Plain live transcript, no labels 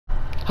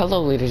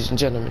Hello ladies and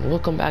gentlemen,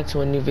 welcome back to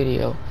a new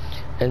video.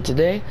 And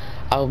today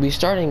I will be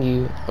starting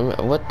you,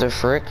 what the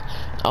frick,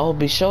 I will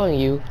be showing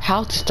you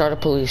how to start a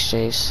police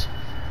chase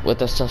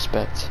with a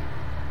suspect.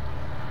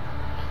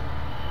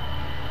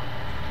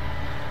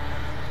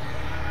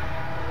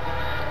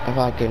 If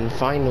I can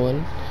find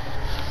one.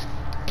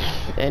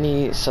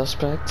 Any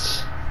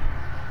suspects?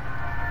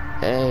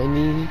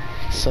 Any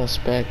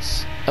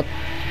suspects? Up.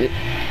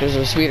 There's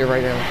a speeder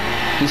right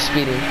now. He's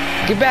speeding.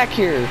 Get back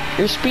here!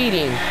 You're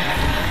speeding!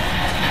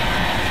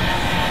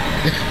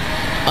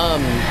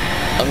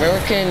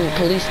 American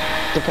Police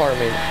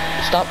Department,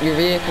 stop your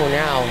vehicle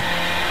now,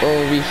 or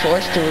we'll be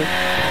forced to,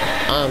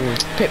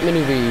 pit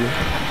maneuver you.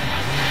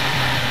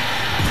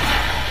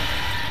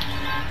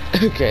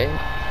 Okay.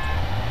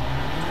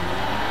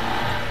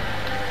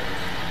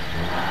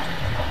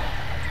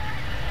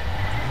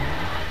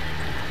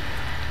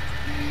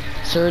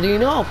 Sir, do you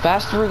know how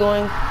fast we're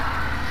going?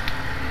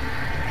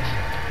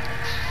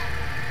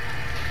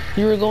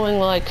 You were going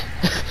like,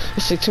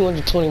 let's say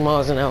 220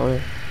 miles an hour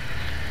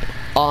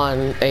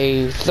on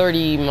a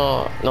 40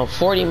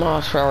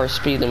 miles per hour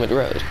speed limit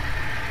road.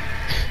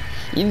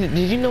 Did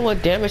you know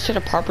what damage to the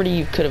property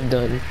you could have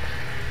done?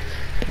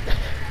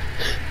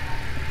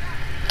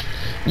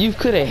 You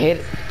could have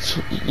hit,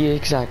 yeah,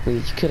 exactly.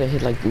 You could have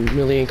hit like a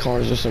million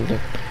cars or something.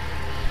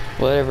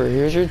 Whatever.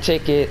 Here's your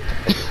ticket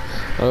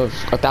of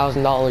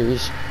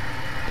 $1,000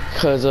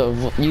 because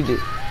of what you did.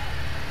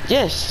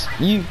 Yes,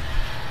 you.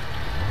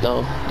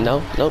 No,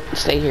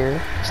 stay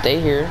here,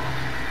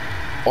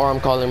 or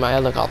I'm calling my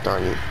helicopter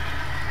on you.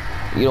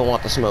 You don't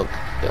want the smoke,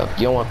 yo.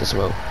 You don't want the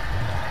smoke.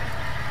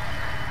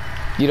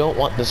 You don't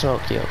want the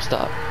smoke, yo.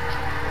 Stop.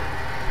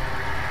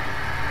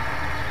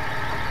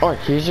 Alright,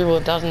 here's your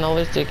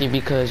 $1,000 ticket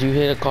because you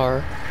hit a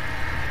car.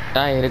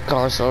 I hit a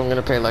car, so I'm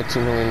gonna pay like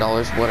 $2 million,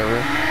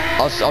 whatever.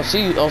 I'll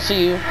see you.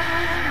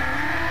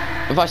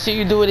 If I see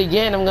you do it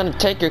again, I'm gonna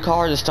take your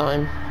car this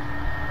time.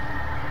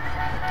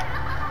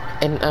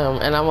 And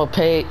I'm gonna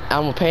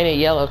paint it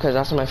yellow because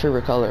that's my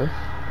favorite color.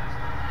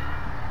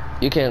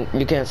 You can't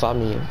stop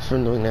me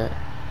from doing that.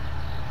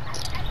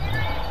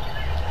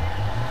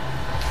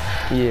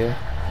 Yeah.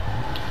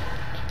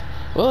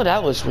 Well,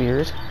 that was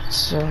weird.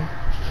 So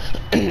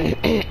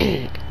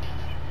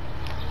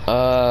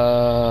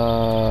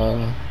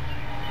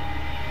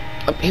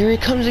here he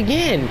comes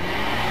again.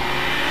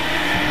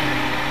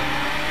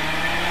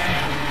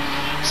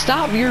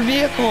 Stop your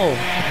vehicle.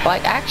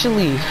 Like,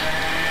 actually,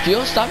 if you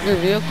don't stop your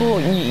vehicle,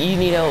 you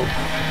need help.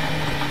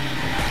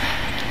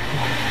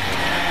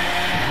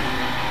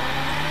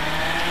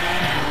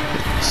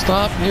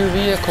 Stop your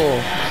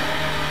vehicle.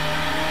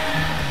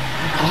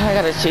 I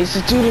gotta chase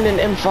a dude in an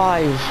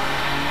M5.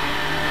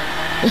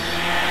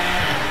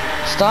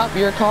 Stop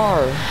your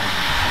car.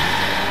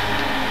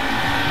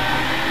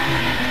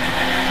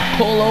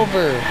 Pull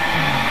over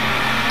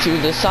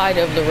to the side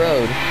of the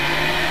road.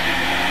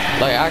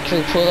 Like,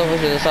 actually pull over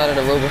to the side of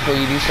the road before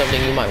you do something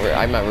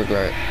I might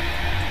regret.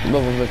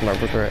 Both of us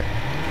might regret.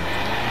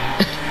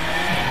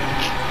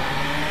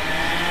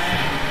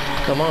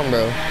 Come on,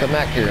 bro. Come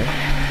back here.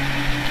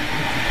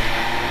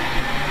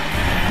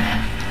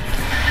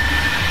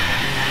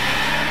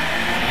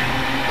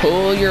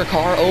 Pull your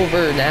car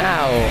over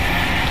now.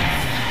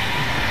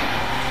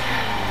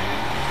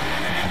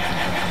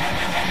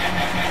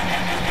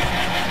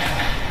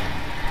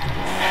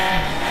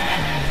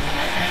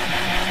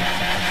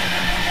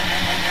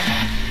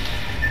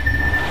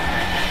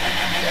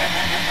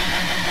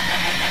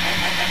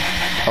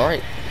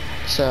 Alright,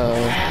 so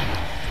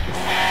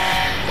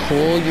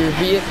pull your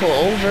vehicle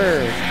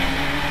over.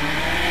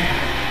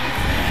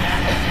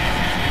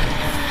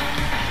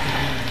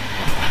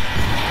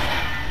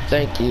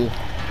 Thank you.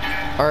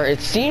 Alright,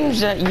 it seems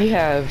that you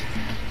have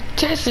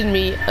tested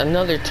me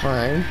another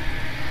time,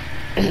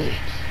 and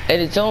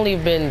it's only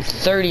been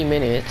 30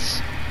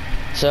 minutes,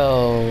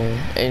 so,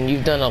 and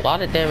you've done a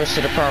lot of damage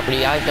to the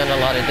property. I've done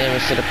a lot of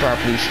damage to the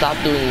property. Stop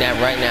doing that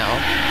right now,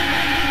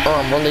 or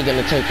I'm really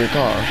gonna take your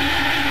car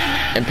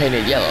and paint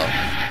it yellow.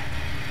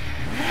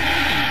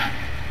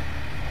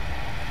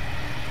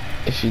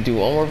 If you do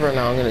one more burn,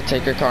 I'm gonna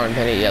take your car and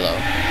paint it yellow.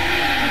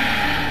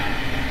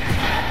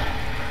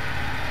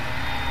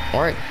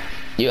 Alright,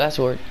 you asked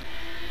for it.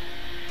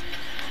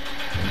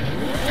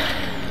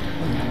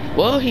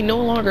 Well, he no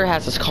longer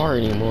has his car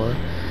anymore.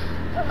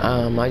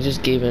 I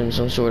just gave him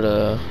some sort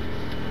of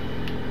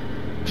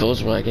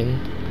Volkswagen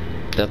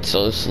that's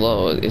so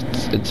slow,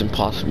 it's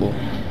impossible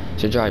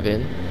to drive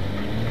in.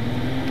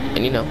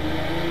 And you know,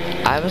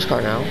 I have his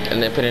car now,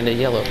 and then put it in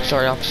yellow.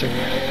 Sorry, officer.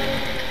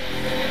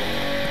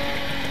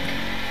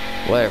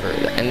 Whatever.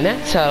 And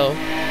that's how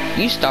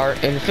you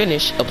start and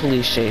finish a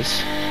police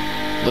chase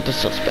with a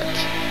suspect.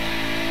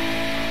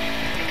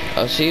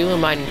 I'll see you in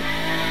my...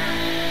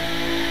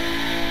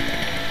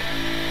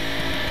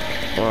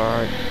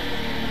 Alright.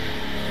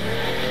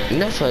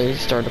 And that's how you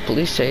start a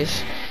police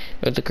chase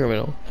with the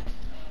criminal.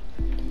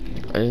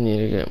 I just need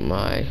to get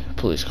my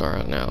police car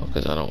out now,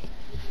 because I don't...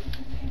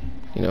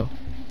 You know,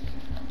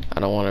 I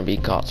don't want to be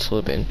caught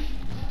slipping.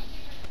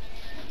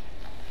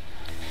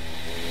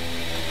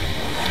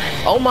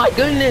 Oh my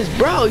goodness,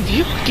 bro,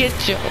 you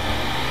get your...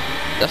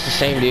 That's the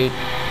same dude.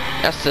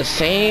 That's the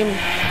same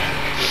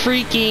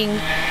freaking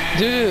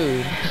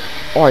dude.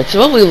 Alright, so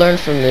what we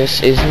learned from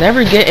this is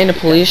never get in a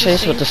police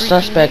chase with a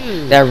suspect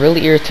that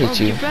really irritates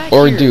you.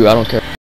 Or do, I don't care.